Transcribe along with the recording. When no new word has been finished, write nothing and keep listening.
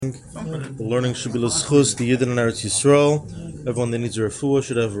The learning should be l'schus, the Yidden in Eretz Yisrael. Everyone that needs a refuah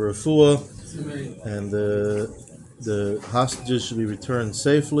should have a refuah, and the hostages should be returned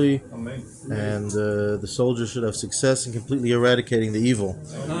safely, and the soldiers should have success in completely eradicating the evil.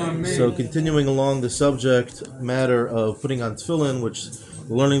 So continuing along the subject matter of putting on tefillin, which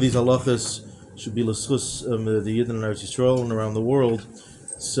learning these halachas should be l'schus the Yidden in Eretz Yisrael and around the world.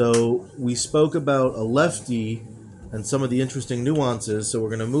 So we spoke about a lefty and some of the interesting nuances. So we're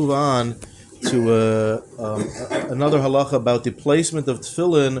going to move on to another halacha about the placement of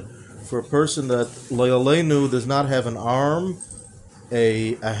tefillin for a person that lo yaleinu does not have an arm,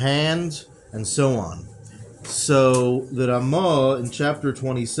 a hand, and so on. So the Ramah in chapter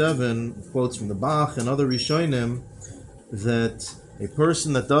 27 quotes from the Bach and other Rishonim that a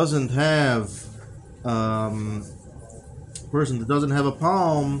person that doesn't have a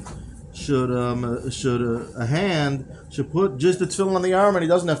palm should a hand should put just the tefillin on the arm, and he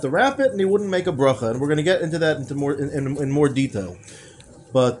doesn't have to wrap it, and he wouldn't make a bracha. And we're going to get into that in more detail.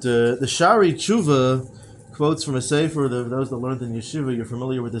 But the Shari Tshuva quotes from a sefer. Those that learned in yeshiva, you're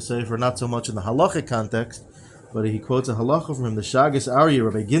familiar with the sefer, not so much in the halachic context, but he quotes a halacha from him. The Shaggos Aryeh,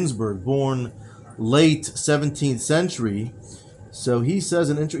 Rabbi Ginsburg, born late 17th century. So he says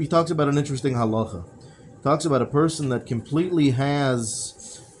he talks about an interesting halacha. He talks about a person that completely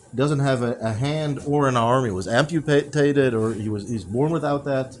doesn't have a hand or an arm. He was amputated, or he's born without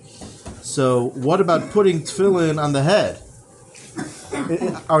that. So what about putting tefillin on the head?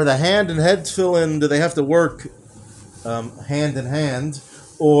 Are the hand and head tefillin, do they have to work hand in hand,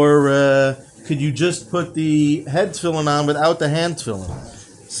 or could you just put the head tefillin on without the hand tefillin?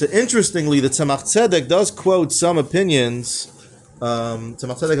 So interestingly, the Tzemach Tzedek does quote some opinions.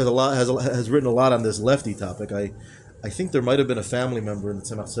 Tzemach Tzedek has written a lot on this lefty topic. I think there might have been a family member in the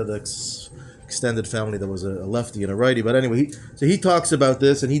Tzemach Tzedek's extended family that was a lefty and a righty. But anyway, he talks about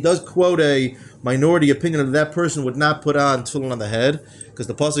this, and he does quote a minority opinion that person would not put on tefillin on the head, because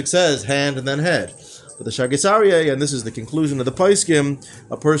the pasuk says hand and then head. But the Shaggos Aryeh, and this is the conclusion of the Paiskim,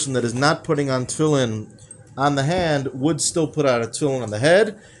 a person that is not putting on tefillin on the hand would still put on a tefillin on the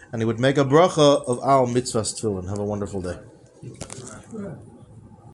head, and he would make a bracha of al mitzvahs tefillin. Have a wonderful day.